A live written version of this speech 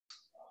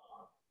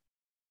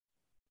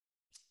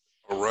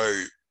All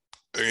right.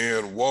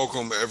 And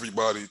welcome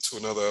everybody to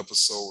another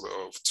episode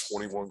of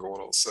 21 going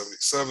on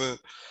 77.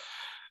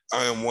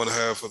 I am one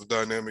half of the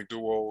dynamic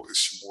duo.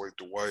 It's your boy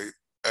Dwight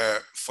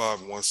at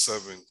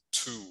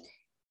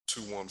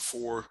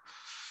 517-2214.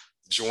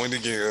 Joined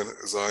again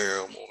as I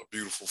am on a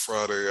beautiful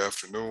Friday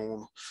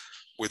afternoon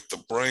with the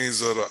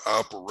brains of the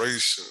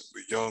operation,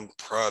 the young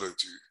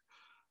prodigy,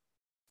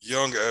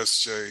 young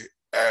SJ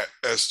at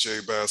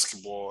SJ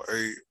Basketball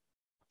 8.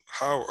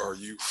 How are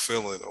you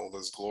feeling on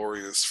this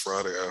glorious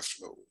Friday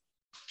afternoon?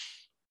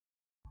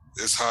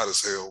 It's hot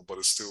as hell, but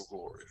it's still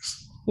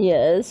glorious.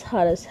 Yeah, it's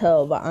hot as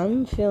hell, but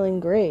I'm feeling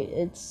great.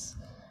 It's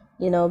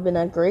been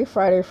a great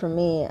Friday for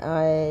me.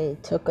 I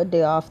took a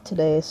day off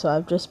today, so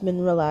I've just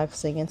been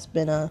relaxing. It's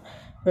been a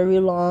very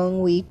long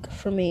week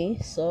for me.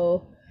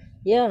 So,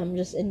 yeah, I'm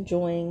just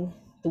enjoying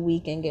the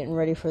weekend, getting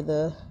ready for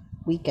the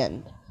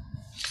weekend.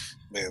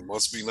 Man,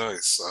 must be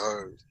nice.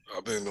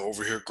 I've been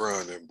over here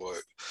grinding,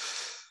 but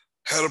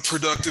had a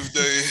productive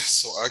day,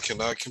 so I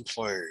cannot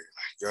complain.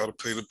 Gotta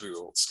pay the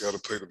bills. Gotta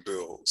pay the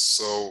bills.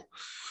 So,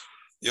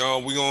 y'all,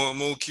 I'm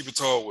gonna keep it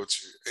tall with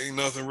you. Ain't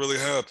nothing really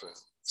happened.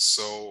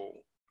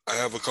 So I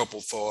have a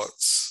couple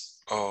thoughts.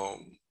 I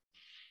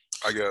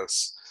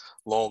guess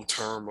long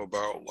term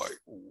about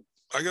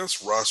I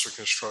guess roster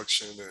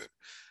construction and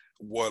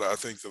what I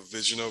think the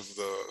vision of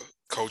the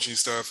coaching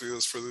staff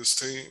is for this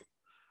team.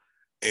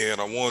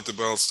 And I wanted to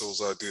bounce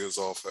those ideas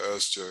off of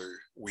SJ.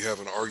 We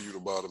haven't argued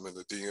about them in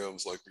the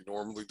DMs like we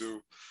normally do.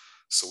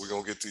 So we're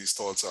going to get these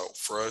thoughts out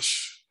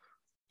fresh.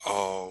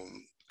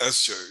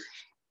 SJ,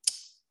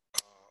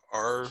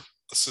 our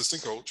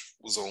assistant coach,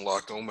 was on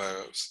Locked On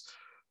Mavs,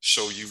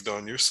 show you've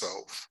done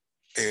yourself.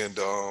 And,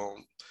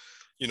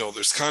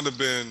 there's kind of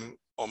been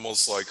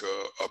almost like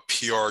a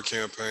PR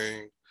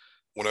campaign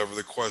whenever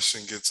the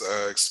question gets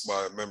asked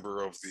by a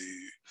member of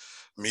the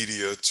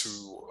media to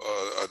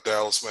a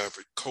Dallas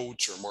Maverick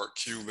coach or Mark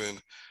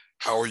Cuban,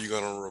 how are you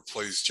going to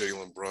replace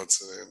Jalen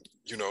Brunson?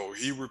 And,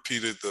 he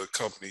repeated the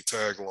company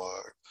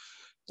tagline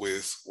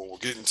with, well, we're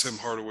getting Tim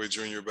Hardaway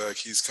Jr. back.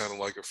 He's kind of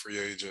like a free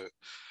agent.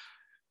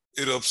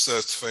 It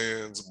upsets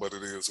fans, but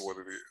it is what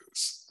it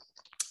is.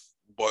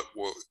 But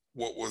what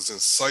was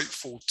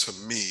insightful to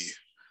me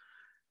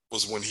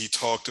was when he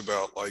talked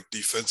about like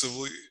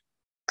defensively,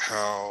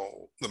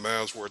 how the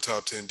Mavs were a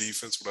top 10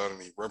 defense without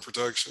any rim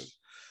protection.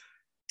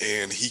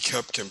 And he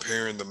kept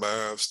comparing the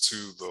Mavs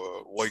to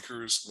the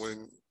Lakers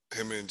when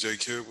him and J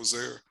Kidd was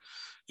there.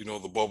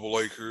 The bubble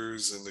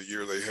Lakers in the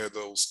year they had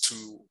those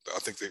two, I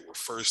think they were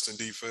first in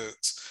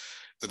defense,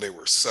 then they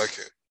were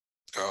second.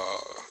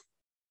 Uh,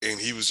 and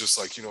he was just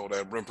like,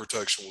 that rim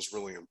protection was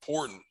really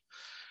important.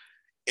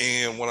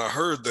 And when I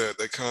heard that,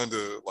 that kind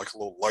of like a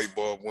little light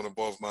bulb went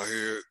above my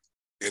head.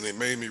 And it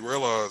made me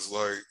realize,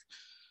 like,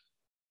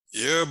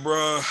 yeah,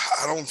 bruh,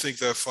 I don't think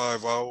that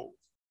 5 out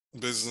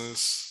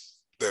business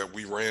that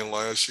we ran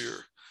last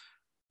year,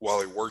 while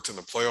it worked in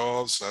the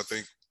playoffs, and I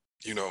think,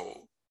 you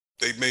know,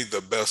 they made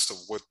the best of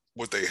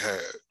what they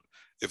had,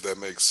 if that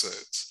makes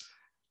sense.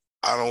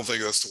 I don't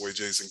think that's the way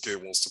Jason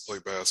Kidd wants to play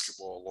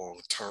basketball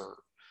long term.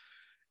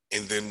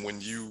 And then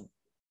when you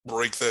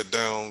break that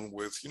down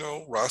with,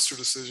 roster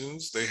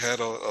decisions, they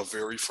had a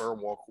very firm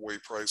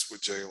walkaway price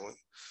with Jalen.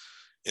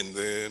 And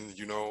then,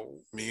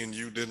 me and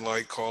you didn't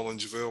like calling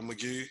JaVale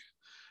McGee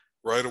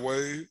right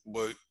away,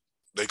 but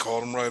they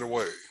called him right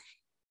away.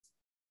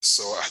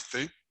 So I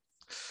think,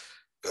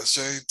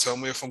 SJ, tell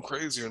me if I'm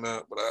crazy or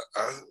not, but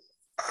I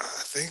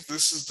think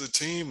this is the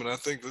team, and I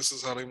think this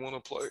is how they want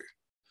to play.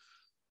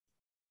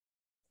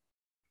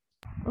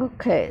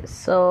 Okay,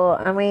 so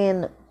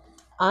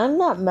I'm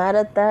not mad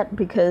at that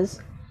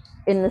because,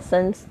 in the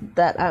sense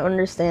that I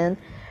understand,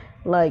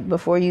 like,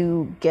 before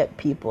you get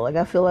people, like,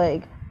 I feel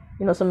like,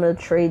 some of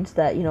the trades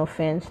that,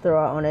 fans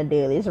throw out on a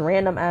daily is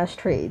random ass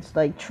trades,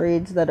 like,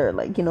 trades that are,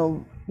 like,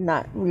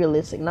 not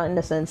realistic, not in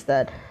the sense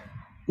that,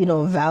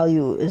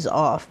 value is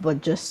off,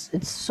 but just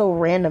it's so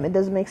random, it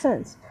doesn't make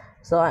sense.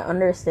 So I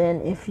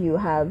understand if you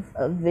have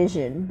a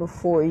vision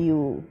before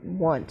you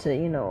want to,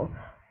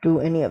 do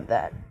any of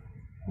that.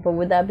 But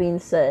with that being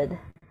said,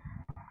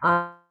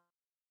 I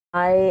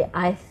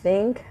I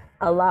think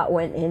a lot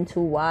went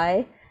into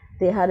why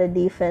they had a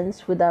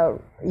defense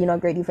without, a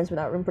great defense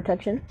without rim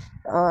protection.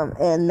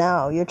 And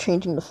now you're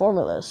changing the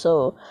formula.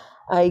 So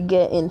I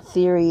get in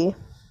theory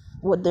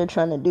what they're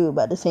trying to do,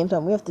 but at the same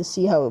time we have to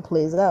see how it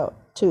plays out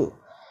too.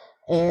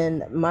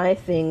 And my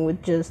thing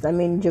with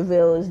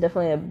JaVale is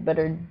definitely a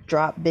better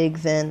drop big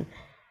than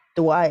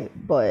Dwight,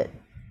 but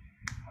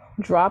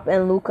drop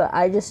and Luka,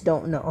 I just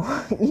don't know.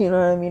 You know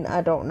what I mean?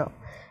 I don't know.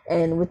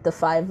 And with the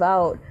 5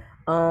 out,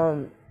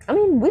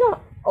 we don't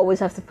always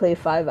have to play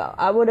 5 out.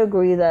 I would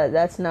agree that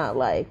that's not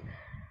like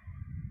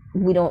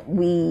we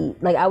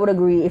like. I would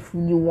agree if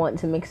you want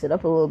to mix it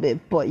up a little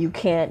bit, but you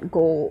can't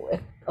go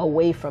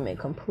away from it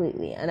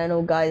completely. And I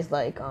know guys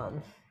like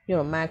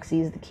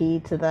Maxi the key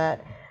to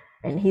that,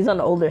 and he's on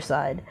the older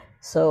side.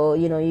 So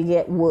you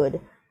get Wood,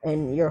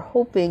 and you're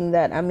hoping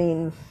that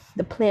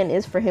the plan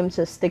is for him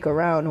to stick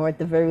around or at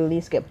the very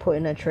least get put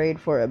in a trade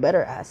for a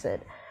better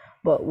asset.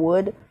 But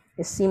Wood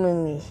is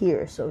seemingly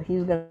here, so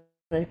he's gonna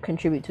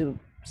contribute to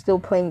still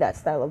playing that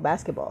style of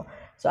basketball.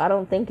 So I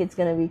don't think it's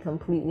gonna be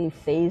completely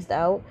phased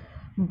out,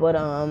 but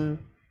I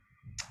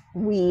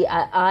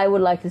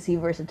would like to see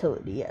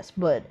versatility, yes,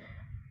 but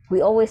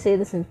we always say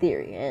this in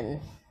theory, and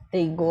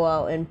they go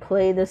out and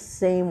play the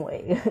same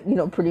way,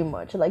 pretty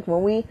much. Like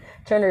when we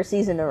turned our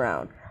season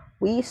around,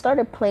 we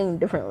started playing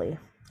differently,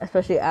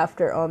 especially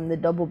after the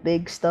double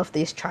big stuff.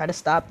 They try to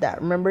stop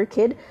that. Remember,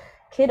 kid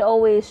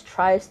always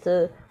tries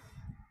to,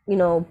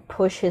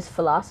 push his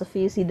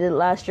philosophies. He did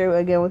last year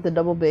again with the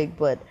double big,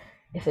 but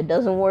if it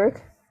doesn't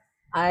work,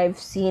 I've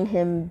seen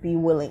him be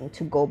willing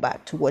to go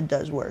back to what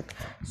does work.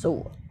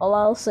 So all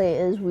I'll say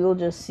is we'll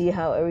just see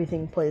how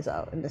everything plays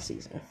out in the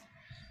season.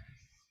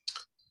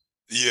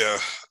 Yeah,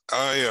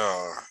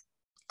 I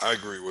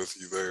agree with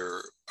you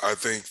there. I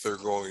think they're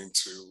going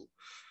to.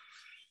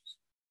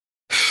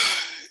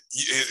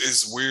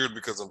 It's weird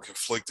because I'm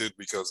conflicted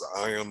because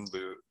I am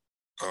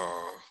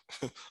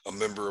a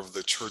member of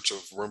the Church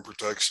of Rim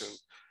Protection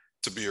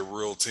to be a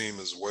real team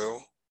as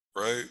well,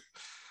 right?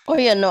 Oh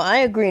yeah, no, I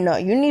agree. No,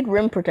 you need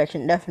rim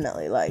protection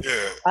definitely. Like,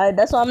 Yeah, I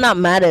that's why I'm not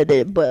mad at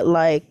it, but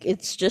like,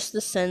 it's just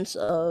the sense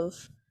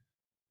of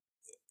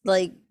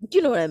like,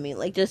 you know what I mean?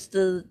 Like, just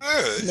the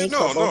yeah. No,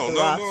 makeup of no, the no,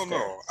 no, roster.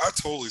 no. I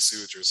totally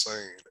see what you're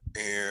saying,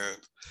 and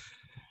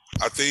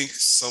I think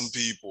some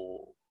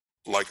people,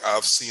 like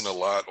I've seen a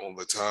lot on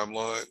the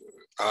timeline.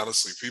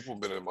 Honestly, people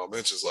have been in my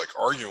mentions like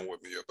arguing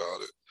with me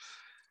about it.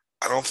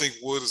 I don't think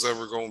Wood is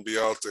ever going to be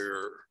out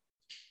there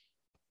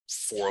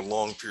for a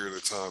long period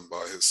of time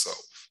by himself.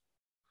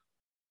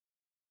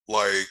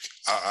 Like,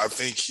 I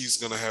think he's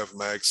going to have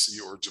Maxi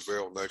or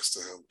JaVale next to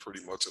him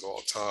pretty much at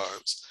all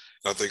times.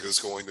 And I think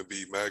it's going to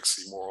be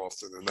Maxi more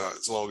often than not,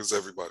 as long as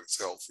everybody's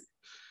healthy.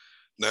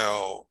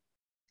 Now,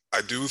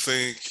 I do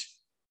think,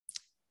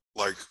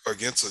 like,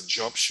 against a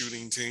jump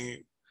shooting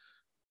team,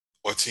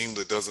 a team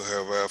that doesn't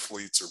have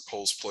athletes or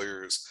post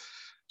players,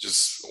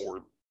 just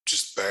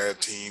bad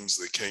teams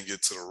that can't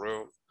get to the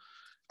rim,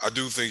 I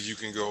do think you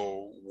can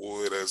go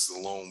Wood as the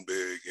lone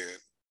big and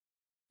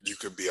you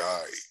could be all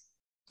right.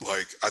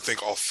 Like, I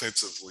think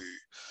offensively,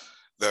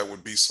 that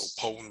would be so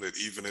potent that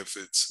even if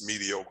it's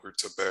mediocre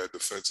to bad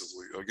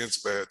defensively,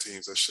 against bad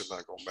teams, that shit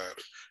not gonna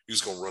matter. You're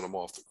just gonna run them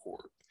off the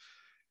court.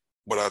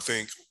 But I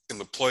think in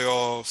the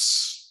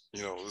playoffs,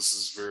 this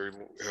is very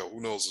hell.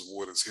 Who knows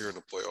what is here in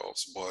the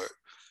playoffs? But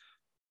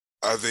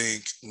I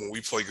think when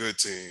we play good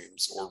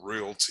teams or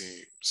real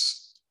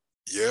teams,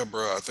 yeah,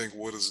 bro, I think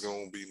Wood is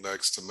gonna be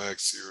next to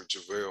Maxi or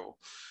JaVale,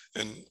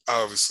 and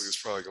obviously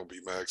it's probably gonna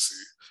be Maxi,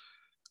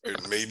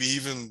 and maybe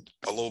even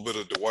a little bit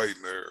of Dwight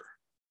in there.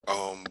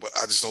 But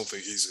I just don't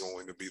think he's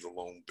going to be the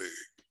lone big.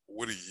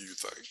 What do you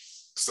think?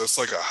 Because that's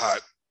like a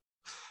hot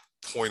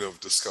point of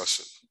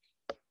discussion.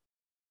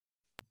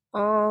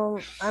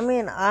 I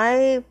mean,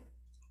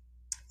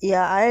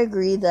 yeah, I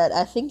agree that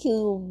I think he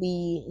will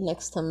be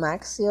next to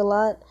Maxi a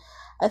lot.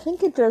 I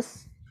think it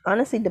just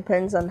honestly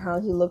depends on how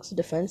he looks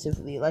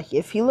defensively. Like,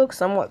 if he looks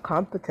somewhat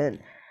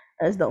competent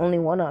as the only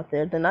one out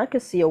there, then I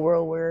could see a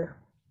world where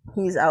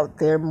he's out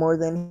there more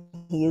than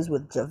he is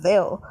with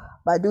JaVale.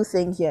 But I do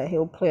think, yeah,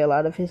 he'll play a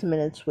lot of his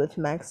minutes with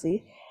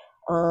Maxi.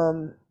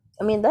 Um,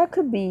 I mean, that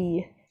could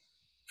be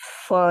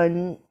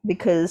fun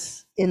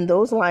because in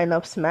those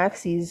lineups,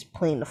 Maxi's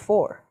playing the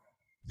four.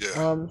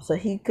 Yeah, So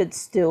he could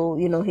still,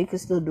 he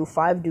could still do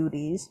five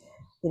duties.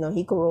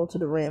 He could roll to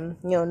the rim.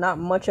 Not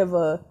much of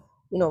a,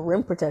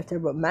 rim protector,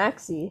 but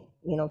Maxi,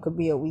 could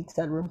be a weak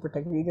side rim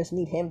protector. You just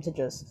need him to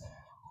just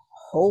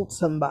hold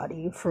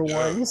somebody for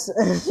yeah, once.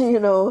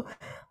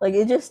 Like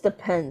it just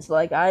depends.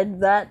 Like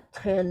that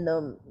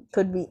tandem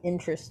could be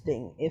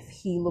interesting if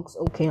he looks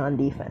okay on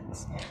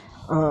defense.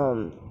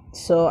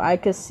 So I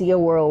could see a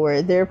world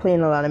where they're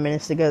playing a lot of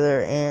minutes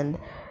together, and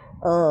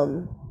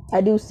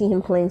I do see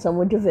him playing some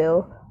with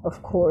JaVale,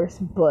 of course,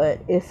 but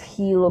if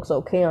he looks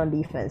okay on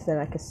defense, then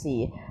I could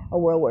see a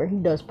world where he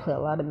does play a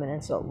lot of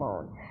minutes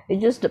alone. It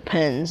just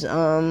depends.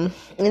 And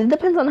it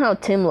depends on how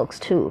Tim looks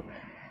too,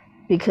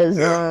 because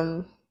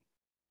yeah.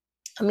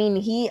 I mean,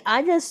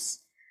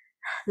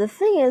 the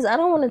thing is, I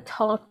don't want to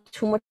talk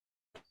too much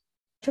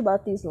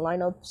about these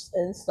lineups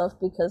and stuff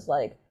because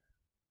like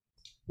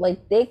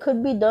they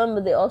could be done,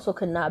 but they also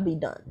could not be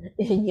done.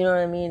 You know what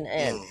I mean?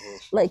 And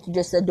Mm-hmm. like you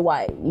just said,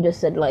 Dwight. You just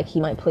said like he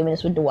might play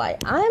minutes with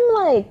Dwight. I'm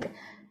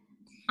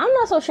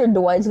not so sure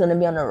Dwight's gonna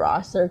be on the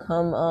roster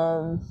come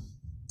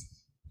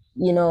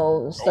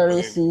start of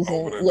the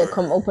season. Opening Yeah, day.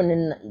 come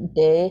opening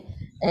day.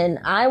 And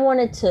I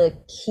wanted to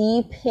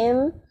keep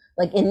him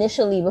like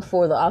initially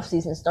before the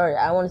offseason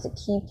started. I wanted to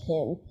keep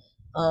him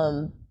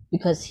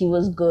because he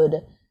was good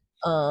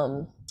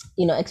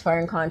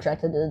expiring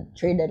contract at the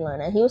trade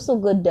deadline, and he was still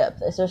good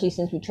depth, especially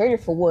since we traded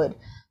for Wood.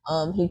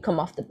 He'd come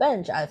off the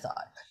bench, I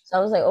thought. So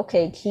I was like,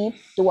 okay, keep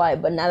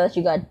Dwight, but now that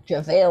you got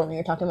JaVale and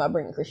you're talking about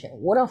bringing Christian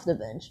Wood off the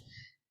bench,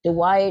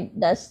 Dwight,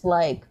 that's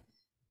like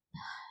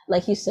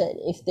you said,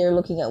 if they're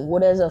looking at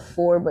Wood as a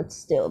four, but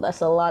still,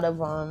 that's a lot of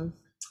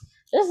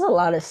there's a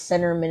lot of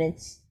center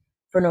minutes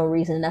for no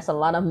reason. That's a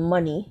lot of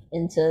money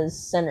into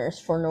centers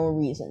for no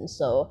reason.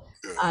 So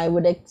Yeah. I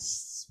would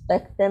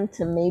expect them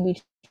to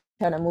maybe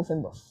try to move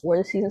him before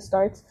the season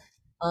starts.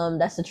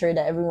 That's the trade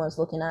that everyone's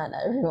looking at.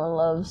 Everyone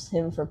loves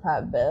him for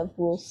Pat Bev.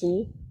 We'll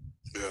see.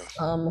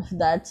 Yeah. If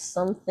that's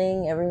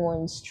something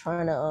everyone's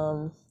trying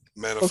to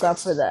look out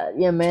for Manifest. that.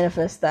 Yeah,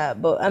 manifest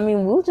that. But I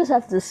mean, we'll just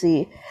have to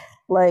see.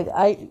 Like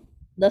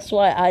that's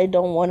why I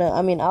don't want to.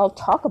 I mean, I'll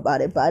talk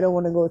about it, but I don't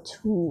want to go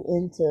too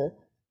into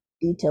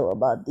detail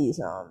about these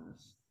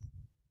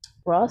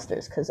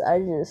rosters because I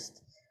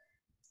just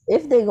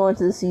if they go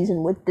into the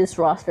season with this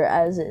roster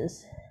as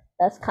is,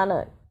 that's kind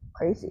of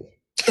crazy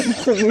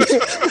to me.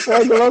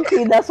 Like low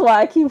key, that's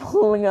why I keep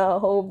holding out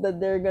hope that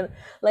they're gonna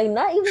like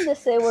not even to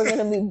say we're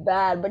gonna be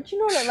bad, but you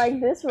know that like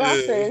this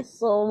roster Yeah. is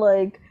so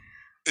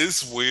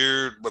It's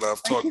weird, but I've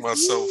like talked it's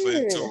myself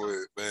weird. into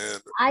it, man.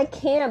 I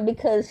can't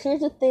because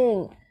here's the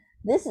thing.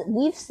 This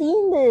we've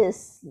seen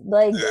this.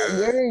 Like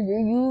Yeah.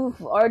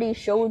 you've already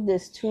showed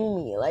this to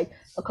me like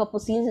a couple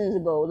seasons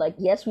ago. Like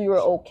yes, we were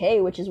okay,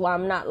 which is why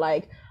I'm not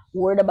like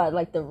worried about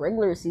like the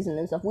regular season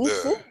and stuff. We've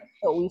Yeah. seen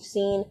so we've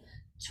seen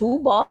two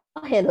ball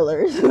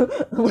handlers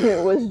when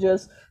it was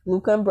just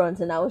Luca and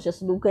Brunson. That was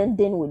just Luca and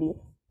Dinwiddie.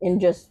 And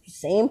just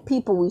same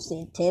people we've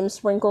seen Tim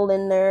sprinkled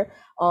in there.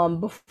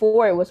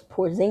 Before it was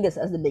Porzingis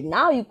as the big.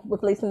 Now you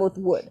replace him with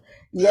Wood.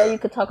 Yeah, Yeah. you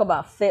could talk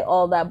about fit,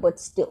 all that, but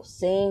still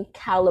same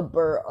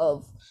caliber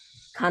of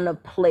kind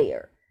of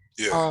player.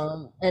 Yeah.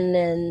 And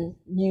then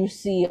you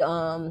see,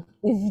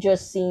 we've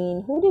just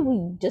seen who did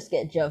we just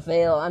get?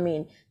 JaVale. I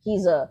mean,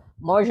 he's a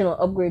marginal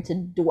upgrade to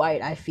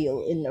Dwight. I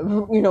feel in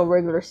the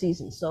regular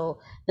season. So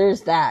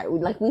there's that.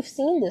 We've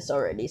seen this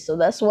already. So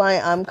that's why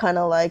I'm kind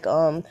of like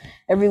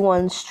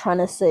everyone's trying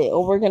to say,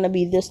 oh, we're gonna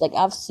be this. Like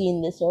I've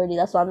seen this already.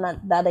 That's why I'm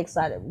not that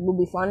excited. We'll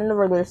be fine in the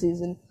regular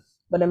season,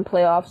 but in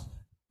playoffs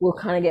we'll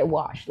kind of get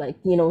washed. Like,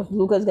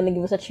 Luca's going to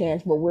give us a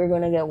chance, but we're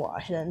going to get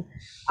washed. And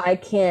I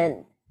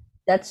can't,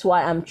 that's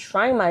why I'm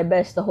trying my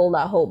best to hold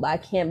out hope, but I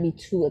can't be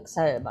too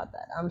excited about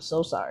that. I'm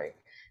so sorry.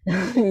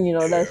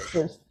 Yeah. That's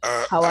just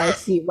I, how I I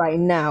see it right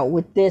now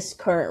with this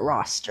current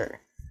roster.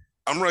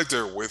 I'm right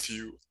there with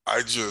you.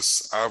 I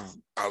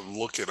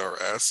look at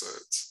our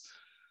assets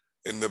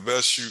and the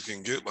best you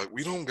can get, like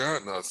we don't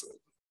got nothing.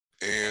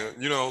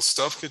 And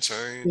stuff could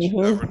change.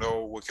 You never Mm-hmm.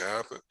 know what could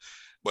happen.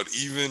 But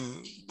even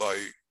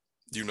like,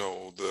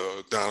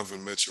 the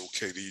Donovan Mitchell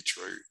KD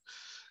trade,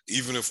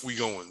 even if we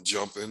go and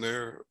jump in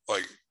there,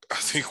 like I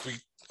think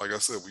like I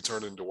said, we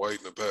turn into White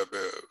and a Pat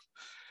Bev.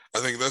 I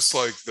think that's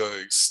like the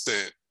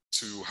extent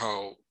to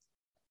how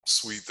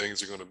sweet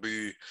things are going to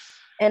be.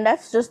 And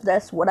that's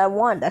what I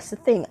want. That's the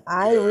thing.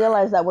 I Yeah,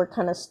 realize that we're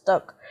kind of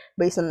stuck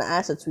based on the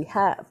assets we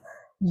have.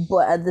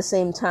 But at the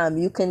same time,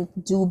 you can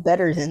do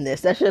better than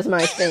this. That's just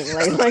my thing.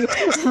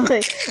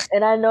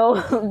 And I know,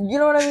 you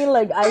know what I mean?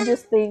 Like, I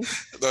just think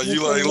no, you you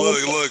can like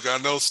make, look. I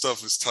know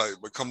stuff is tight,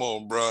 but come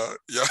on, bro.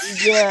 Yeah,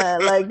 yeah,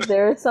 like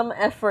there's some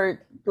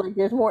effort, like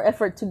there's more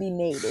effort to be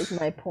made, is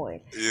my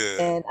point.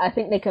 yeah, And I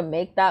think they can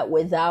make that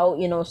without,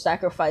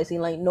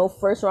 sacrificing, like, no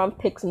first round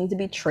picks need to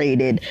be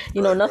traded,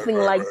 nothing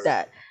like right.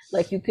 that.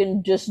 Like, you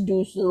can just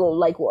do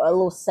like a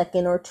little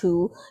second or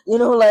two,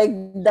 like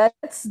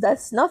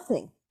that's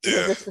nothing,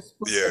 Yeah, just to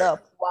split it yeah.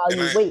 up while And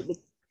you I wait.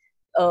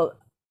 Oh,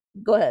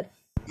 go ahead.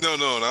 no,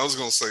 and I was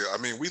gonna say, I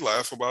mean, we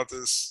laugh about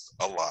this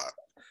a lot.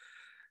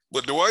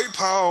 But Dwight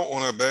Powell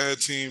on a bad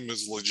team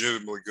is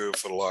legitimately good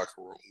for the locker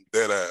room.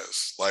 Dead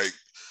ass. Like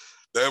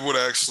that would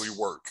actually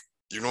work.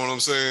 You know what I'm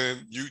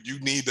saying? You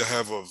need to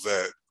have a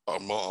vet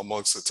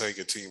amongst the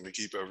tanking team to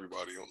keep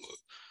everybody on the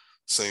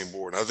same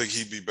board. And I think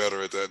he'd be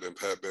better at that than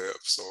Pat Bev.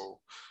 So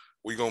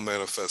we gonna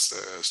manifest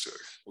that, SJ.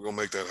 We're gonna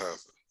make that happen.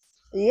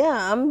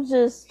 Yeah, I'm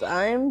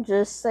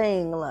just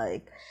saying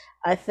like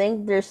I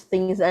think there's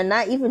things and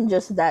not even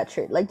just that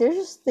trade. Like there's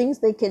just things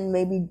they can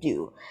maybe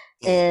do.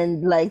 Mm.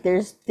 And like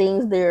there's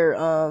things they're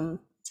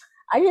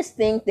I just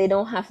think they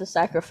don't have to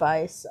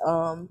sacrifice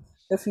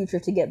the future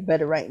to get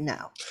better right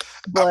now.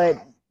 I,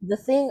 But the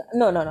thing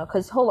no,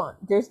 cuz hold on.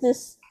 There's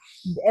this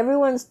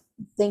everyone's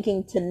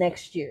thinking to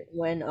next year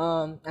when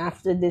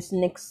after this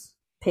Knicks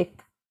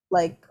pick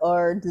like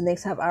or the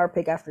Knicks have our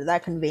pick after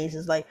that conveys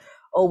is like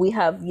oh we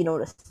have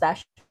the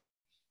stash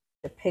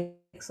of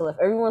picks left.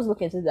 Everyone's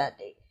looking to that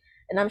date.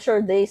 And I'm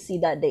sure they see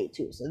that date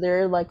too. So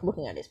they're like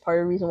looking at it. It's part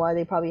of the reason why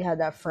they probably had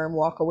that firm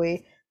walk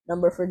away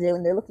number for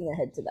Jalen. They're looking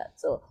ahead to that.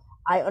 So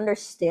I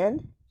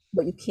understand,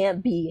 but you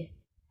can't be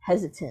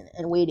hesitant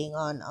and waiting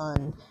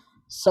on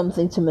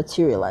something to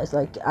materialize.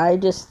 Like I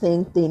just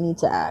think they need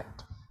to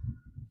act.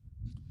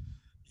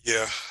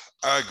 yeah,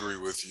 I agree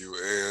with you.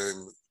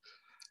 And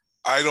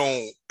I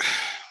don't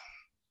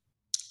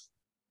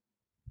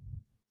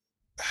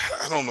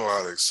I don't know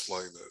how to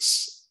explain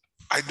this.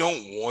 I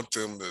don't want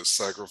them to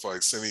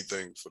sacrifice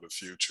anything for the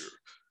future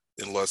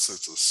unless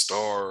it's a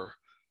star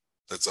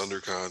that's under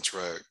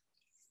contract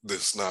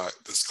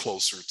that's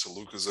closer to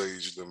Luca's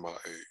age than my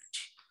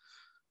age.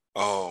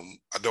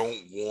 I don't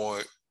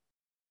want,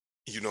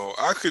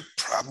 I could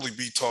probably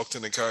be talked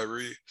into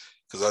Kyrie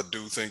because I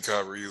do think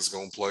Kyrie is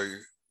going to play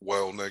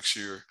well next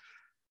year.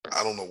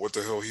 I don't know what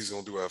the hell he's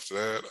going to do after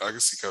that. I can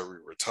see Kyrie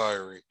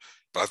retiring,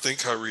 but I think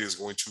Kyrie is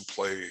going to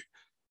play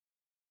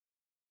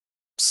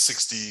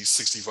 60,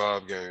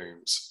 65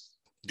 games,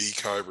 be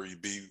Kyrie,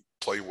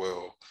 play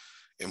well,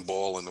 and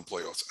ball in the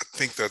playoffs. I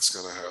think that's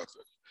going to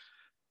happen.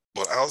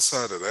 But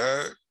outside of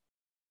that,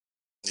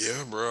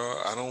 yeah,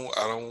 bro,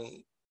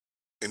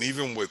 and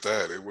even with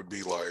that, it would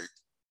be like,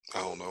 I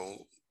don't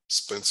know,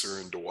 Spencer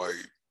and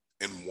Dwight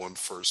in one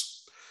first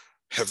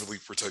heavily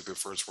protected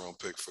first round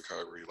pick for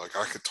Kyrie. Like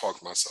I could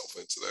talk myself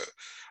into that.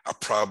 I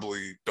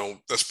probably don't,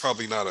 that's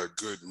probably not a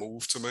good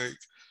move to make,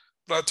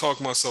 but I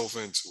talk myself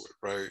into it,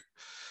 right?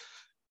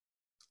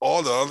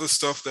 All the other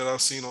stuff that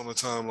I've seen on the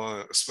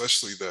timeline,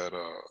 especially that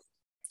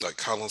like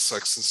Colin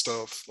Sexton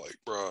stuff, like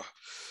bruh,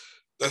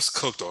 that's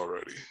cooked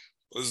already.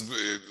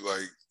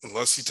 Like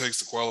unless he takes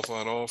the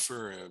qualifying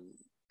offer and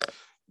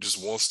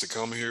just wants to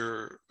come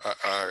here,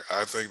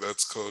 I think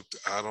that's cooked.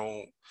 I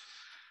don't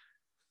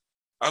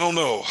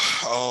know.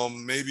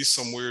 Maybe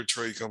some weird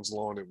trade comes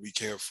along that we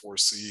can't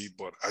foresee,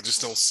 but I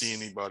just don't see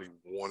anybody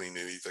wanting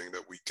anything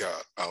that we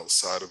got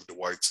outside of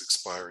Dwight's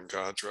expiring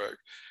contract.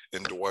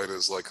 And Dwight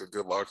is like a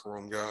good locker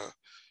room guy.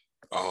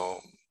 Um,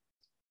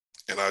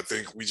 and I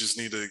think we just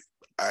need to,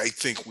 I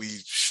think we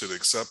should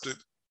accept it.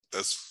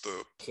 That's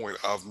the point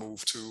I've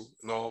moved to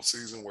in the off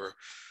season where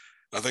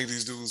I think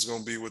these dudes are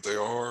going to be what they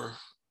are.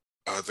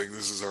 I think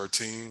this is our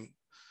team.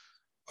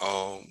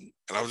 And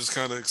I've just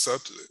kind of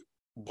accepted it.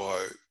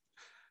 But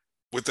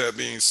with that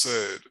being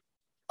said,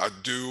 I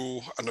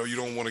know you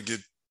don't want to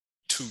get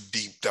too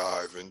deep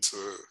dive into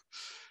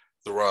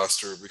the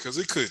roster because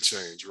it could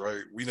change,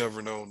 right? We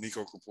never know.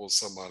 Nico could pull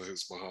something out of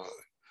his behind.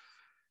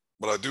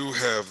 But I do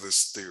have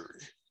this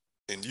theory.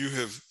 And you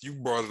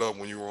brought it up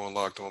when you were on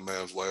Locked On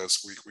Mavs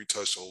last week. We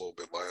touched on a little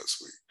bit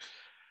last week.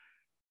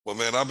 But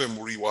man, I've been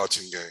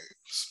rewatching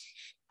games.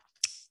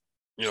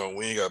 You know,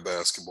 we ain't got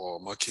basketball.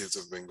 My kids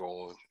have been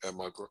going at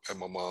my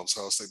mom's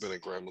house. They've been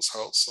at grandma's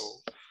house, so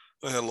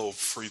I had a little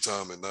free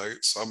time at night.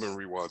 So I've been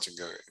rewatching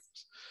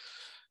games,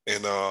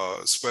 and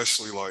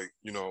especially like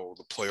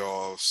the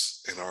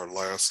playoffs and our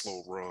last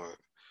little run,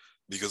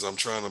 because I'm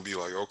trying to be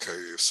like, okay,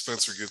 if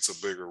Spencer gets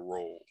a bigger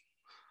role,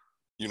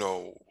 you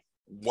know,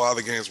 while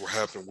the games were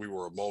happening, we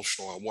were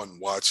emotional. I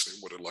wasn't watching it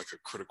with like a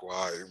critical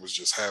eye. It was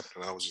just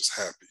happening. I was just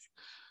happy,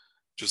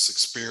 just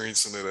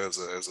experiencing it as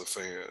a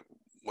fan.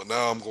 But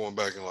now I'm going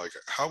back and like,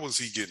 how was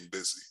he getting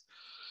busy?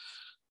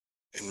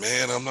 And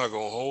man, I'm not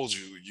gonna hold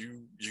you.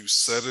 You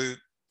said it,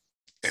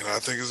 and I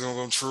think it's gonna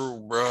come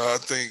true, bro. I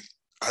think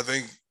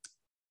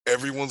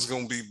everyone's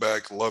gonna be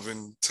back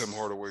loving Tim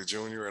Hardaway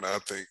Jr. and I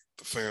think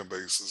the fan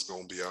base is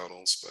gonna be out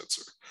on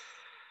Spencer.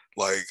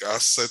 Like I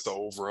set the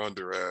over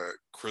under at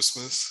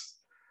Christmas,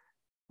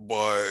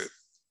 but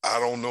I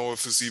don't know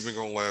if it's even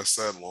gonna last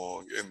that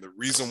long. And the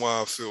reason why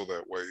I feel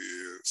that way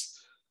is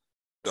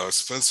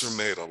Spencer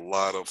made a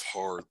lot of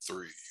hard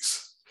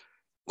threes.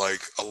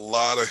 Like a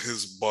lot of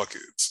his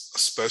buckets,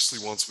 especially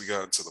once we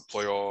got into the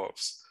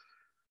playoffs,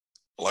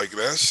 like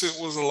that shit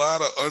was a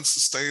lot of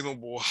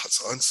unsustainably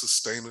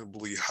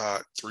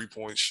hot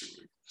 3-point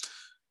shooting.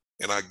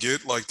 And I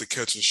get like the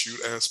catch and shoot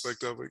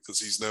aspect of it because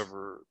he's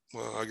never,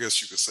 well, I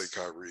guess you could say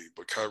Kyrie,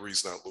 but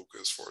Kyrie's not Luka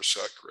as far as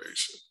shot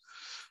creation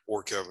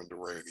or Kevin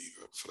Durant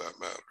even for that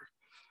matter.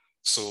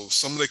 So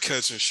some of the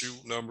catch and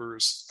shoot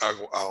numbers,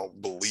 I'll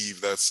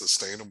believe that's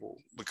sustainable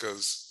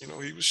because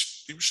he was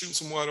shooting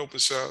some wide open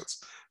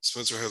shots.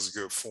 Spencer has a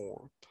good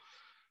form,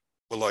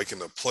 but like in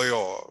the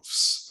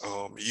playoffs,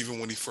 even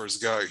when he first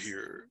got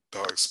here,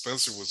 dog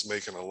Spencer was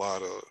making a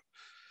lot of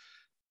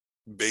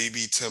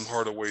baby Tim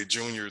Hardaway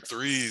Jr.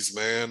 threes,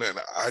 man, and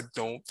I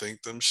don't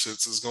think them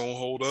shits is gonna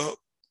hold up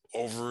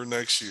over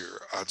next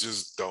year. I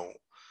just don't,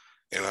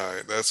 and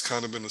that's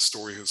kind of been the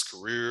story of his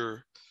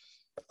career.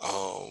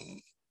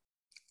 Um,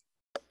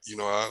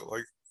 I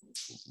like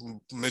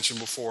mentioned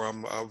before,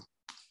 I've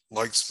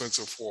liked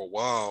Spencer for a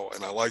while,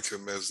 and I like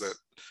him as that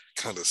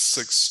kind of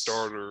sixth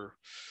starter,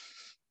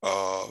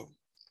 uh,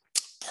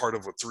 part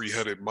of a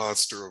three-headed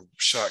monster of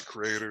shot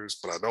creators.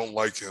 But I don't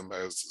like him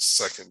as the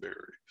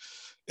secondary,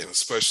 and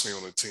especially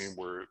on a team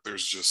where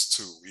there's just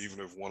two,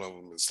 even if one of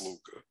them is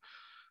Luka.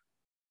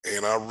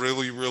 And I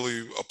really,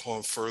 really,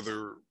 upon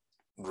further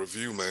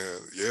review, man,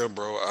 yeah,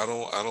 bro,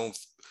 I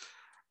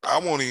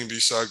won't even be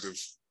shocked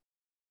if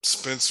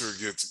Spencer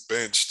gets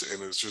benched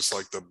and it's just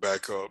like the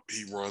backup.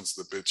 He runs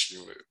the bench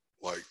unit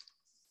like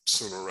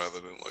sooner rather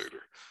than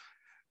later.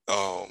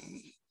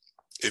 Um,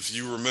 if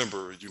you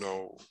remember,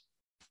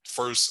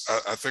 first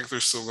I think they're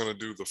still going to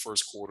do the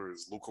first quarter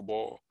is Luka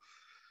ball.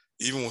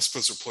 Even when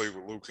Spencer played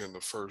with Luka in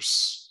the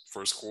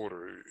first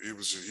quarter, he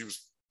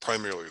was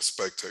primarily a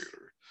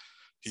spectator.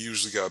 He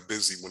usually got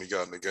busy when he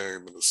got in the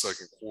game in the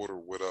second quarter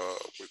with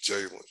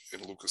Jalen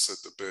and Luka set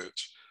the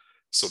bench.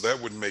 So that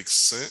would make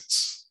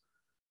sense.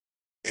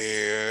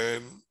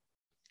 And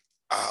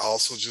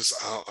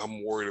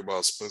I'm worried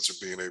about Spencer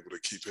being able to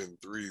keep hitting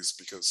threes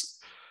because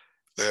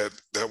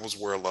that was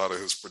where a lot of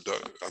his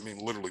production. I mean,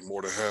 literally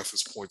more than half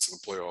his points in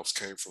the playoffs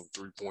came from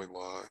 3-point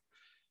line,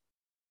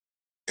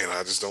 and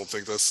I just don't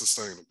think that's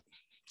sustainable.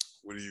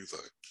 What do you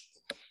think?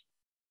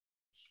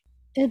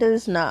 It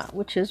is not,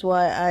 which is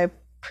why I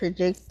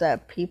predict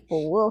that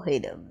people will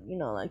hate him.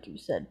 Like you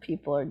said,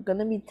 people are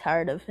gonna be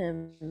tired of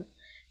him.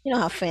 You know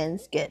how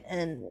fans get,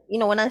 and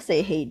when I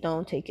say hate,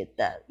 don't take it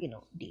that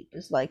deep.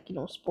 It's like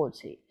sports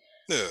hate,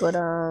 Yeah. but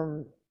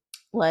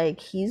like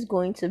he's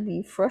going to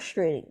be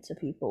frustrating to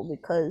people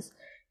because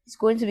he's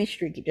going to be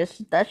streaky.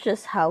 Just that's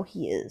just how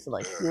he is.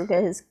 Like if you Yeah. look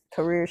at his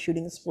career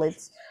shooting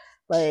splits,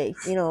 like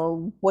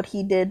what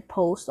he did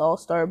post All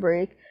Star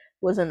break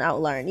was an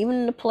outlier. And even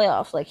in the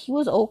playoffs, like he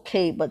was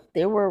okay, but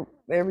there were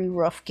very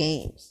rough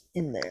games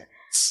in there,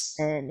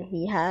 and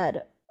he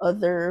had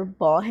other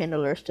ball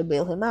handlers to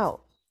bail him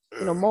out.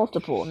 Yeah.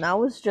 Multiple.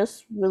 Now it's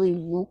just really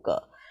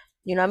Luka.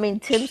 I mean,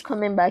 Tim's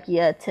coming back.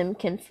 Yeah, Tim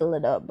can fill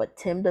it up, but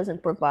Tim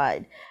doesn't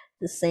provide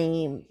the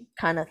same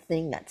kind of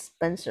thing that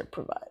Spencer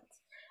provides.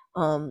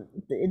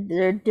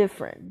 They're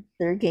different.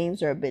 Their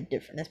games are a bit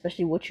different,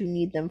 especially what you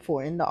need them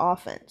for in the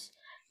offense.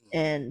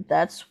 And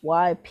that's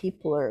why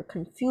people are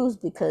confused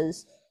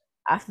because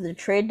after the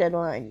trade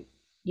deadline,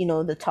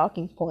 the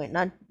talking point,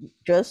 not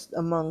just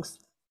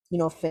amongst,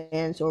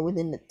 fans or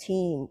within the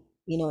team,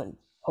 in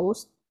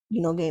post,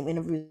 game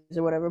interviews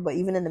or whatever, but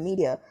even in the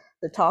media,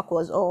 the talk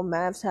was, oh,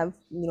 Mavs have,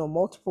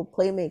 multiple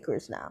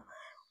playmakers now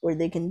where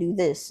they can do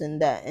this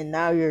and that. And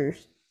now you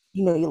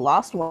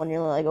lost one.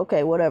 You're like,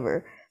 okay,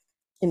 whatever.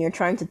 And you're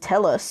trying to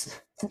tell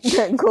us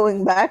that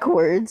going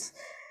backwards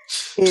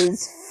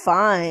is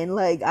fine.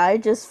 Like I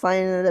just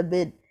find it a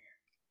bit,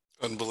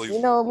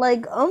 Unbelievable.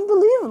 like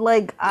unbelievable.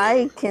 Like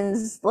Yeah.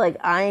 like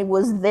I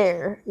was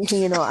there.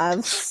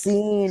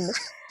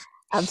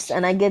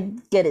 And I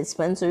get it.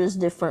 Spencer is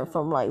different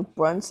from like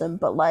Brunson,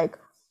 but like,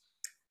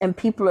 and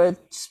people are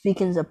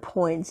speaking to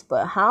points.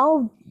 But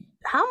how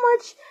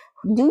much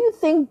do you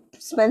think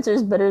Spencer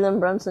is better than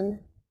Brunson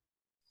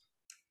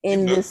You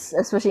in know, this,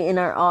 especially in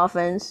our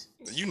offense?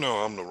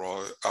 I'm the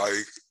wrong.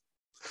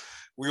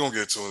 We're gonna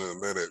get to it in a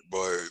minute,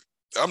 but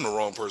I'm the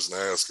wrong person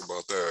to ask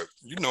about that.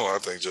 I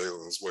think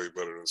Jalen is way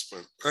better than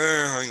Spencer.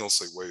 I ain't gonna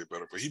say way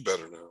better, but he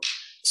better now,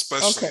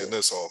 especially in Okay,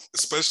 this off,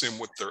 especially in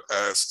what they're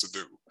asked to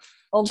do.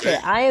 okay, Jay,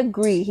 I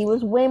agree. He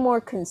was way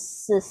more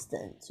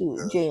consistent to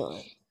yeah,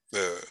 Jalen.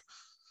 yeah.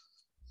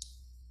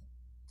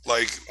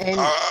 Like And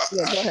I,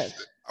 yeah, I, go ahead.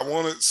 I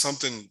wanted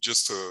something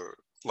just to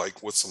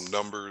like with some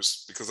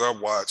numbers because I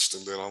watched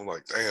and then I'm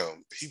like,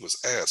 damn, he was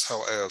ass.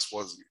 How ass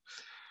was he,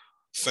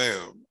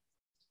 fam?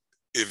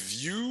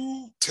 If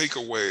you take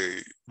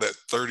away that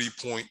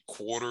 30-point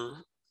quarter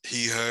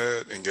he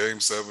had in game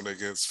 7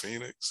 against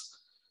Phoenix,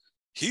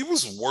 he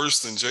was worse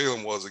than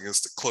Jalen was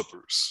against the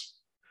Clippers.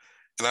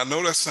 And I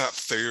know that's not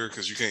fair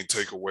because you can't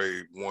take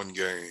away one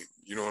game,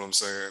 you know what I'm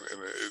saying,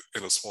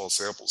 in a small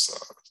sample size.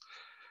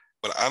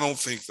 But I don't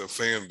think the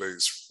fan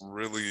base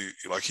really,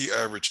 like, he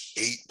averaged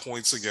 8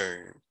 points a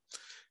game.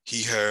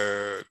 He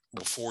had,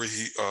 before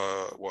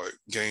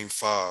game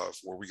 5,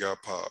 where we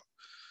got popped,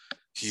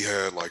 he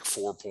had like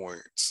 4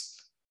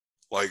 points.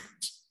 Like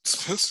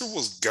Spencer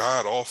was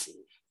god awful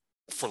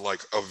for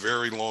like a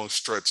very long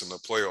stretch in the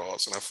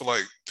playoffs, and I feel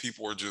like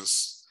people are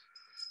just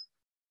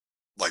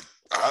like,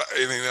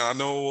 I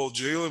know, well,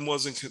 Jalen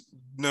wasn't.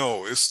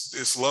 No,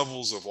 it's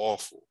levels of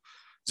awful.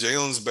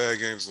 Jalen's bad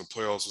games in the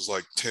playoffs was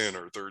like 10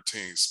 or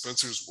 13.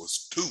 Spencer's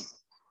was 2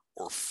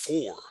 or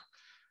 4,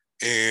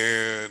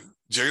 and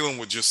Jalen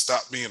would just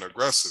stop being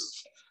aggressive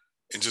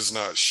and just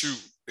not shoot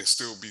and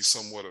still be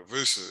somewhat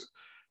efficient.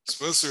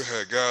 Spencer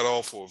had god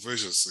awful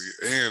efficiency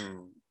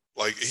and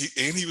like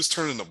he was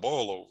turning the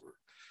ball over.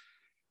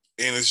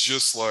 And it's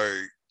just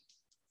like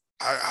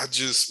I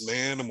just,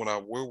 man, when I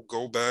will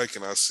go back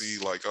and I see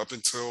like up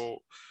until,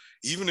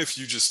 even if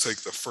you just take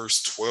the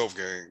first 12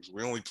 games,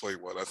 we only play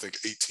what, I think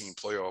 18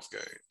 playoff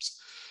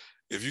games.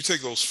 If you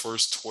take those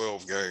first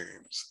 12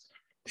 games,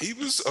 he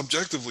was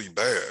objectively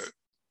bad.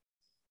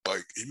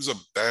 Like he was a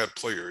bad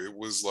player. It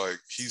was like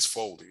he's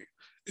faulty.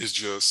 It's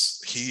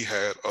just he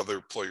had other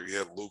players. He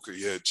had Luka,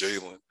 he had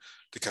Jalen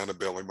to kind of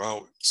bail him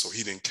out, so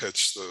he didn't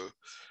catch the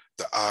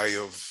eye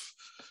of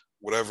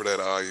whatever that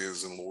eye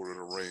is in Lord of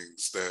the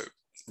Rings. That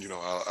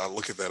I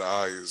look at that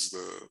eye as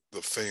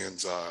the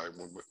fan's eye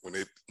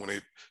when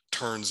it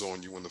turns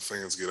on you when the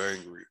fans get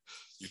angry.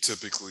 You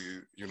typically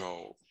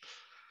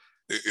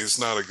it's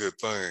not a good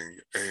thing.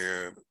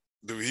 And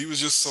dude, he was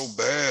just so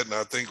bad. And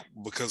I think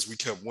because we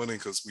kept winning,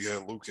 because we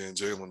had Luka and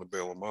Jalen to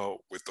bail him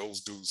out, with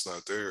those dudes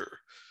not there,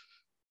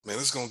 man,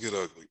 it's gonna get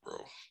ugly, bro.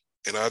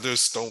 And I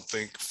just don't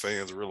think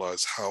fans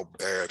realize how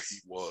bad he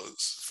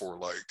was for,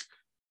 like,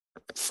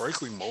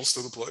 frankly, most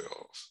of the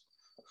playoffs.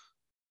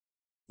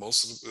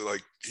 Most of the,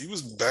 like, he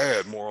was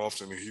bad more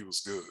often than he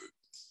was good,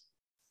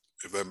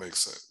 if that makes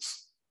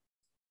sense.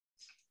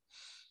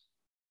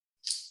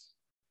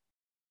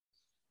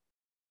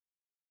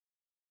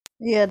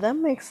 Yeah, that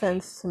makes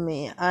sense to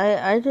me.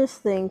 I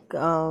just think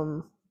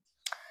yeah,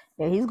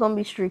 he's gonna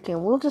be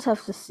streaking. We'll just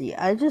have to see.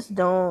 I just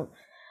don't.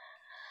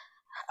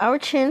 Our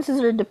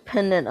chances are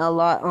dependent a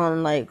lot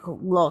on like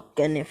luck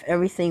and if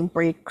everything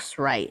breaks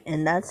right,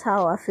 and that's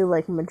how I feel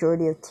like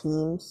majority of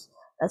teams.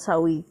 That's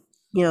how we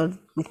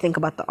think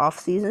about the off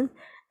season,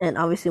 and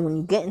obviously when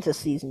you get into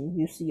season,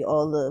 you see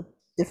all the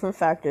different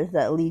factors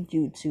that lead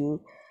you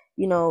to,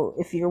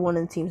 if you're one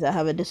of the teams that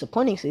have a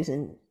disappointing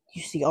season,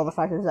 you see all the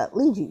factors that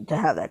lead you to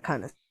have that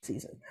kind of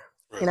season.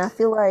 And I Right.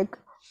 feel like,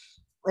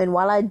 and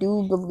while I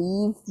do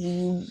believe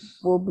we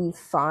will be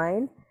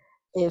fine,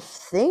 if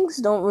things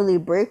don't really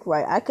break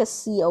right, I could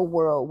see a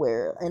world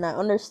where, and I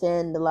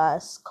understand the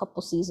last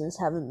couple seasons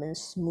haven't been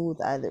smooth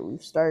either.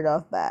 We've started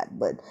off bad,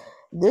 but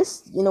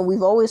this,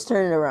 we've always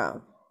turned it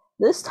around.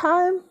 This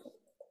time,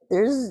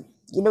 there's,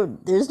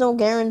 there's no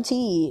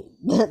guarantee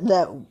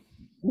that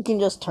we can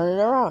just turn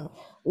it around.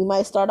 We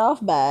might start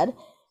off bad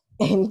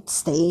and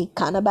stay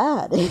kind of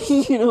bad.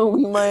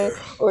 We might,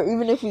 Yeah. or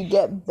even if we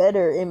get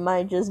better, it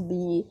might just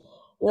be,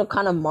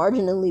 kind of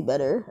marginally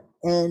better.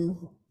 And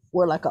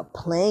we're like a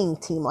playing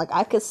team. Like,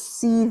 I could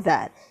see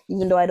that,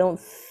 even though I don't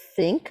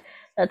think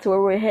that's where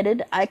we're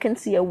headed. I can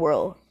see a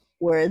world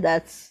where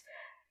that's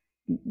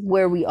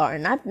where we are.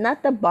 Not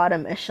the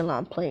bottom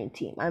echelon playing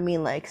team. I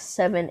mean, like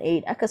 7,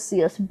 8. I could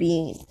see us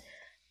being,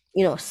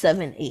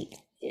 7, 8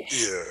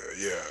 ish. Yeah,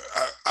 yeah.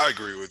 I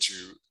agree with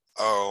you.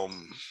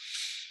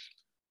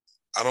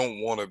 I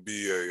don't want to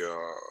be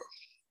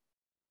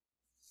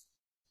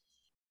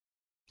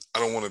I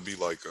don't want to be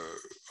like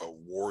a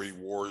worry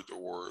ward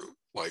or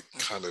like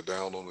kind of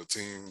down on the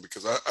team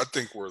because I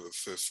think we're the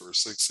fifth or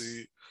sixth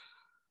seed.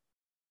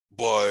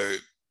 But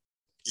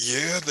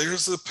yeah,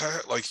 there's a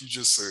path, like you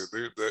just said,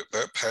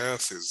 that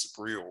path is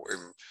real.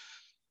 And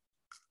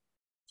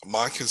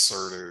my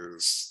concern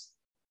is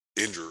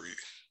injury.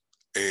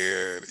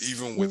 And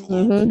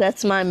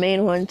That's my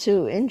main one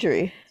too.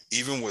 Injury.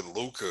 even with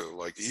Luka,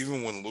 like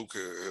even when Luka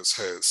has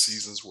had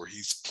seasons where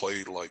he's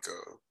played like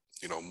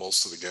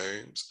most of the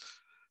games,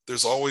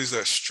 there's always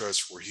that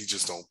stretch where he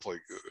just don't play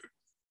good,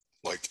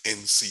 like in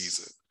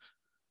season,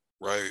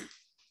 right?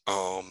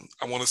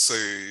 I want to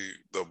say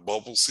the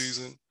bubble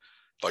season,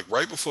 like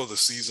right before the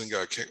season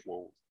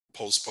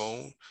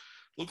postponed,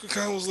 Luka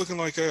kind of was looking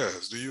like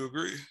ass. Do you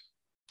agree?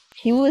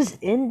 He was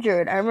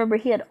injured. I remember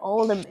he had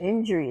all them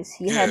injuries.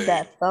 He had Yeah,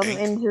 that thumb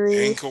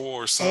injury, ankle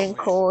or something.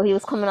 ankle. He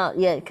was coming out,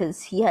 yeah,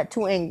 because he had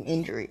two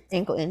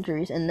ankle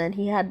injuries, and then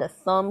he had the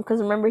thumb. Because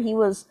remember, he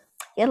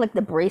had like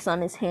the brace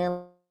on his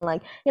hand,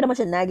 like he had a bunch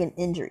of nagging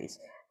injuries.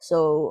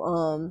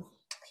 So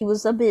he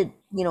was a bit,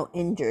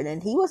 injured,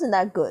 and he wasn't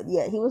that good.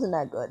 Yeah, he wasn't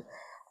that good.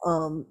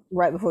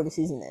 Right before the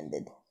season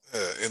ended.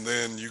 Yeah, and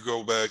then you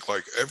go back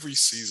like every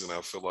season.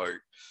 I feel like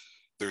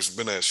there's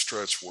been that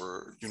stretch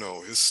where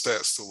his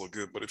stats still look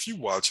good, but if you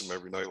watch him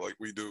every night like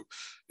we do,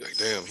 you're like,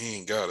 damn, he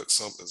ain't got it.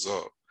 Something's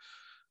up.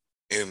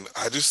 And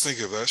I just think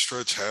if that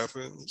stretch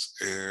happens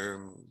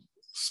and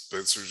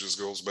Spencer just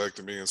goes back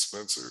to being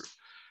Spencer,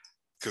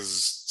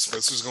 because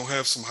Spencer's gonna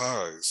have some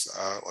highs.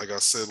 Like I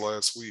said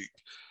last week,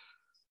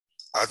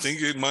 I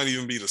think it might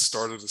even be the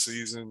start of the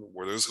season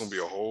where there's gonna be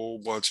a whole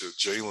bunch of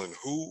Jalen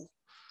who.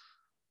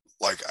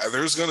 Like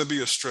there's gonna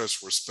be a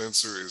stretch where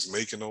Spencer is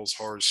making those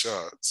hard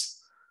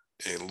shots,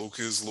 and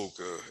Luka is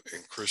Luka,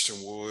 and Christian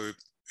Wood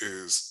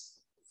is,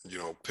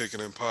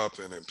 picking and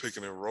popping and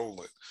picking and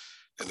rolling,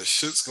 and the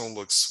shit's gonna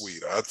look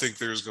sweet. I think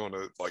there's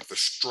gonna like the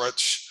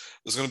stretch.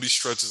 There's gonna be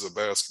stretches of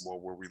basketball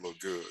where we look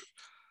good,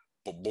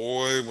 but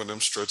boy, when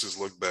them stretches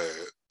look bad,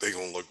 they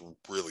gonna look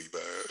really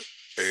bad.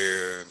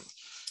 And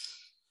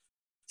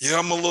yeah,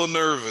 I'm a little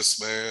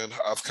nervous, man.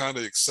 I've kind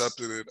of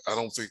accepted it. I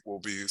don't think we'll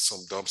be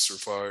some dumpster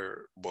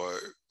fire, but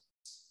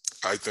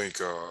I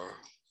think I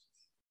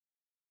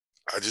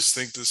just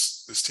think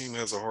this team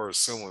has a hard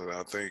ceiling. And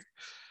I think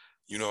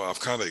I've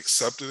kind of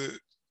accepted it,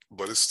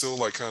 but it's still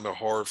like kind of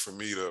hard for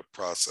me to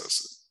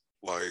process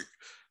it. Like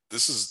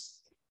this is,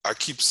 I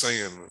keep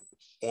saying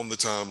on the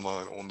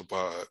timeline on the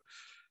pod,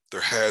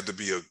 there had to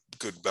be a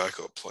good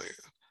backup plan,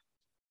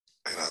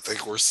 and I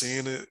think we're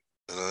seeing it.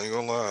 And I ain't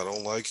gonna lie, I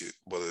don't like it,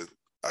 but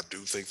I do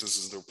think this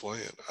is their plan.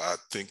 I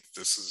think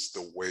this is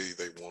the way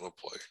they want to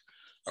play.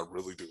 I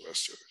really do,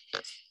 SJ.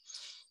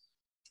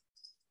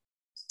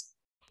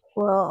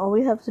 Well, all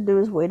we have to do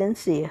is wait and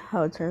see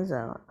how it turns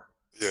out.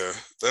 Yeah,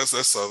 that's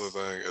the other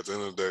thing. At the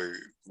end of the day,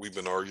 we've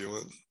been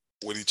arguing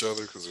with each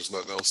other because there's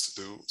nothing else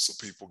to do. So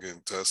people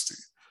getting testy.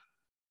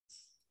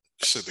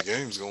 Shit, the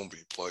game's gonna be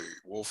played.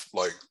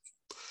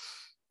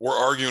 We're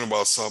arguing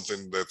about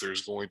something that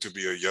there's going to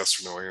be a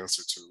yes or no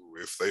answer to.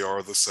 If they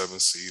are the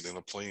seventh seed in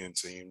a playing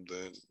team,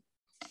 then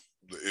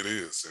it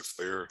is. If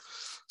they're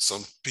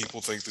some people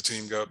think the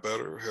team got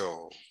better,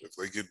 hell, if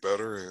they get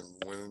better and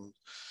win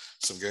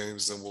some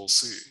games, then we'll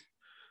see.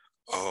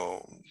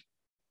 Um,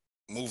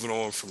 moving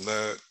on from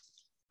that,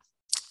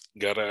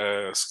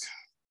 gotta ask,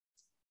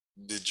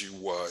 did you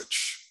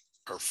watch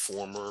our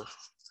former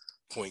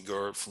point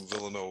guard from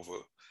Villanova?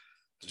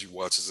 Did you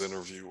watch his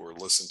interview or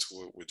listen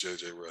to it with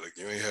JJ Redick?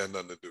 You ain't had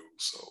nothing to do,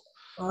 so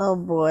Oh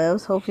boy, I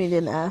was hoping you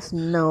didn't ask.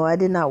 No, I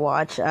did not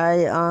watch.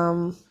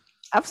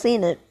 I've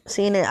seen it.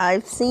 Seen it.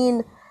 I've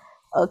seen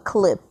a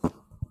clip,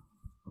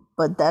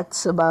 but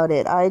that's about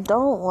it. I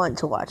don't want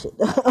to watch it.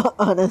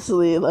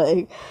 Honestly,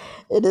 like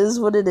it is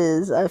what it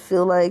is. I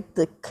feel like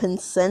the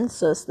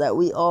consensus that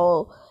we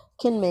all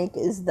can make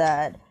is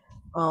that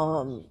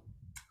um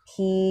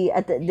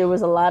there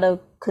was a lot of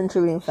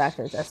contributing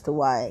factors as to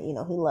why he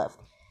left,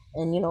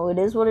 and it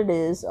is what it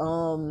is.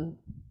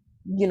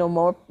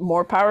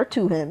 More power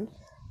to him,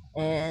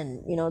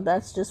 and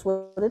that's just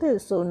what it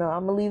is. So no,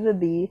 I'm gonna leave it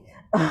be.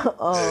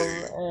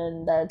 Hey,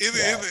 And that's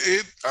that.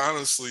 it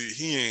honestly,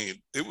 he ain't.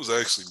 It was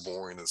actually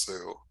boring as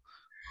hell.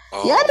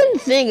 Yeah, I Um,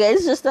 didn't think it.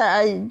 It's just that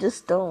I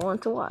just don't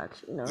want to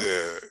watch.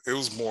 yeah, it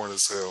was boring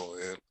as hell,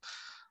 and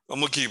I'm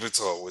gonna keep it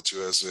tall with you,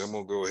 SJ. I'm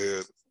gonna go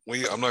ahead.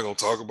 I'm not gonna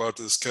talk about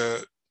this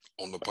cat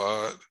on the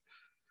pod,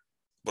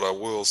 but I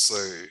will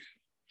say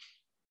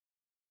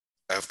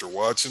after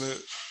watching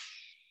it,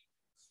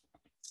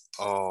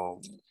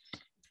 um,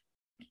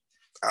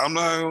 I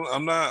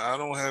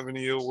don't have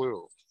any ill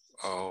will.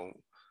 Um,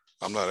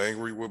 I'm not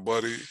angry with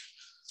Buddy.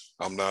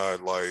 I'm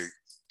not like,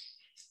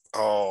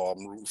 oh,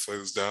 I'm rooting for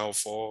his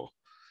downfall.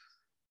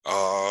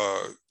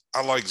 Uh,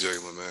 I like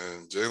Jalen,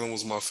 man. Jalen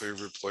was my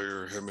favorite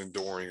player, him and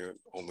Dorian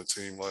on the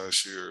team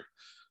last year.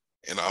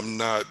 And I'm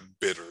not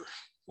bitter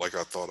like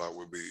I thought I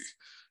would be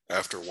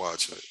after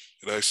watching it.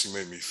 It actually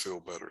made me feel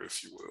better,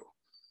 if you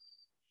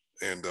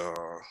will. And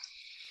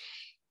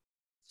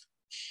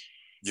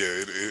yeah,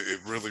 it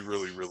really,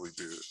 really, really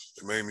did.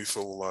 It made me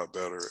feel a lot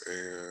better.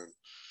 And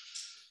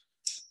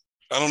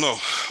I don't know.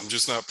 I'm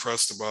just not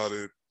pressed about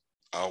it.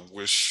 I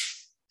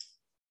wish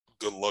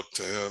good luck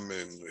to him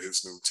and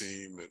his new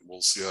team, and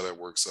we'll see how that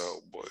works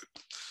out. But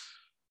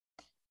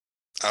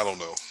I don't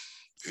know.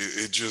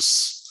 It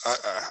just,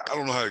 I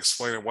don't know how to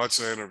explain it.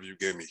 Watching that interview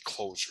gave me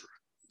closure,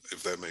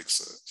 if that makes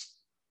sense.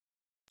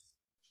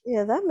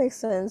 Yeah, that makes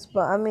sense.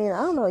 But I mean, I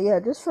don't know. Yeah,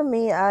 just for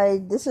me, I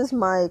this is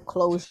my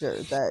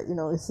closure that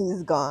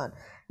he's gone.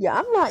 Yeah,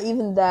 I'm not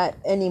even that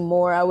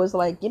anymore. I was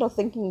like,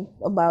 thinking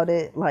about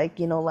it like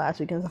last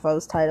week and stuff. I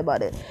was tight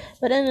about it.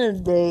 But at the end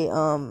of the day,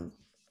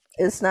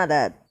 it's not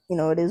that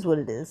it is what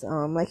it is.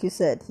 Like you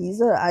said,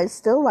 I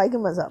still like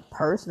him as a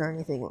person or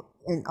anything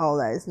and all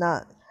that.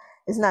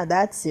 It's not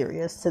that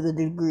serious to the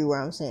degree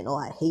where I'm saying, oh,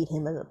 I hate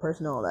him as a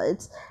person and all that.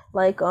 It's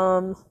like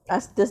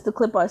that's just the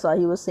clip I saw.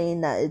 He was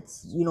saying that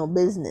it's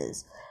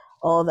business,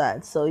 all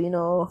that. So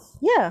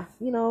yeah,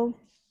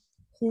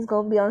 he's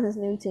gonna be on his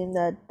new team.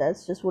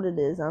 That's just what it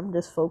is. I'm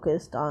just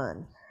focused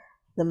on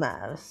the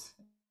Mavs,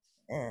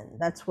 and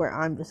that's where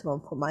I'm just gonna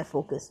put my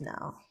focus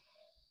now.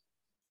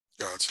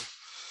 Gotcha.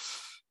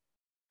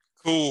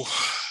 Cool.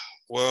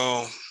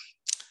 Well,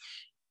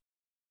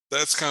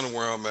 that's kind of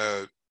where I'm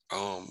at.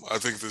 I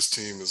think this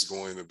team is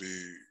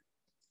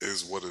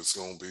what it's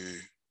going to be.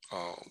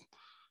 Um,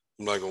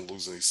 I'm not going to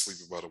lose any sleep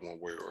about it one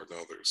way or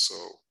another. So,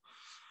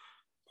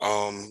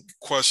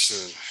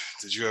 question: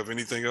 did you have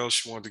anything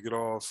else you wanted to get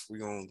off? We're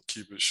going to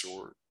keep it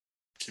short.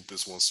 Keep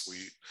this one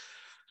sweet.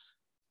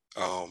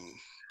 Um,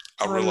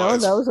 I Oh no, that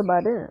realize was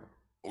about it.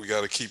 we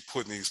got to keep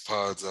putting these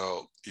pods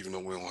out, even though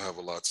we don't have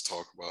a lot to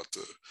talk about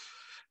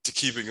to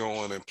keep it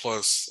going. And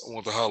plus, I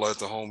want to highlight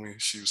the homie.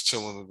 She was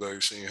chilling today.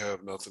 She ain't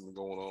have nothing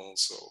going on,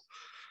 so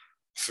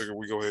I figure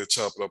we go ahead and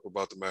chop it up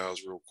about the Mavs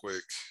real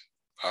quick.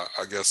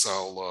 I guess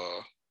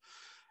I'll.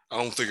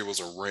 I don't think it was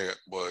a rant,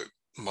 but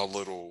my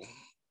little.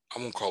 I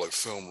won't call it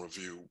film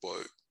review,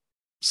 but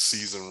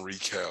season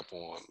recap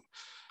on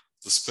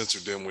the Spencer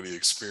Dinwiddie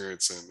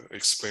experience and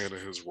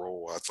expanding his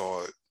role. I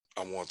thought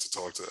I wanted to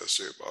talk to that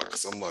shit about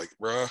because I'm like,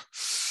 bruh,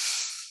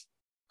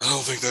 I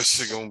don't think that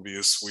shit gonna be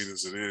as sweet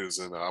as it is.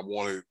 And I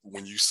wanted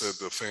when you said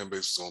the fan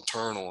base was gonna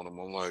turn on him,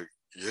 I'm like,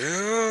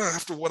 yeah.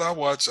 After what I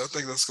watched, I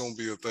think that's gonna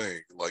be a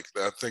thing. Like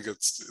I think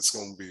it's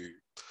gonna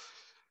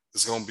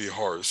be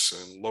harsh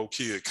and low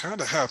key. It kind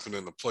of happened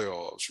in the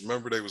playoffs.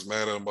 Remember they was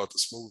mad at him about the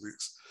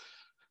smoothies.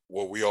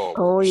 Well, we all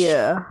Oh was.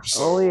 yeah, oh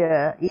So,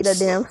 yeah. Eat a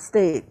so damn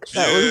steak.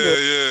 That was yeah,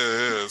 good.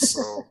 yeah, yeah.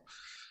 So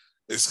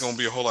it's gonna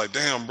be a whole like,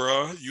 damn,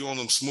 bro, you on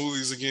them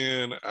smoothies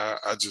again?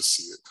 I just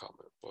see it coming.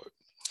 But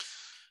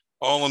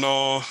all in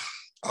all,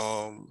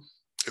 um,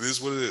 it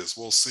is what it is.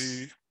 We'll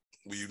see.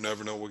 You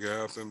never know what can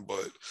happen,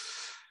 but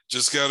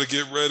just got to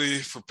get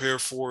ready, prepare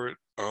for it.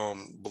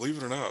 Believe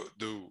it or not,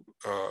 dude,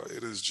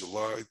 it is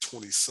July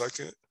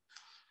 22nd.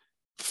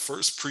 The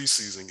first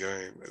preseason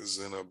game is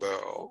in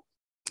about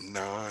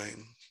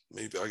 9,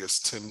 maybe I guess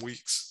 10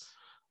 weeks.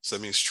 So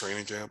that means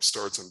training camp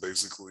starts in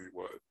basically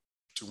what,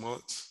 2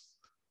 months?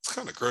 It's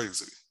kind of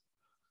crazy.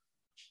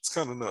 It's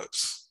kind of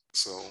nuts.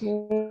 So,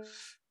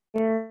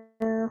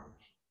 Yeah,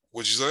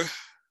 what'd you say?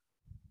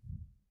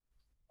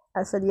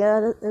 I said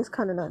yeah. It's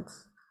kind of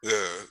nuts.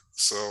 Yeah.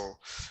 So,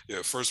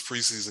 yeah, first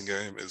preseason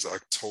game is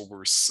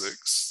October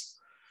 6th.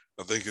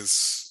 I think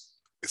it's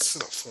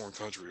in a foreign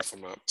country if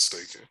I'm not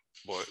mistaken.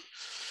 But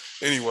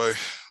anyway,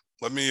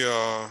 let me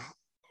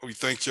we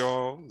thank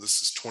y'all.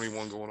 This is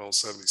 21 going on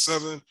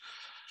 77.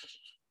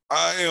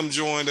 I am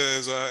joined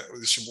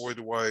it's your boy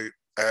Dwight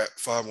at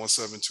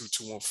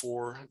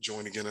 517-2214.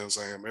 Join again as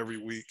I am every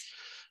week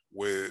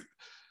with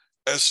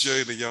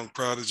SJ the Young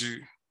Prodigy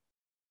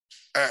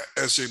at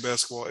SJ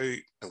Basketball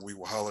 8, and we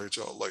will holler at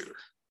y'all later.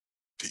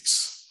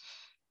 Peace.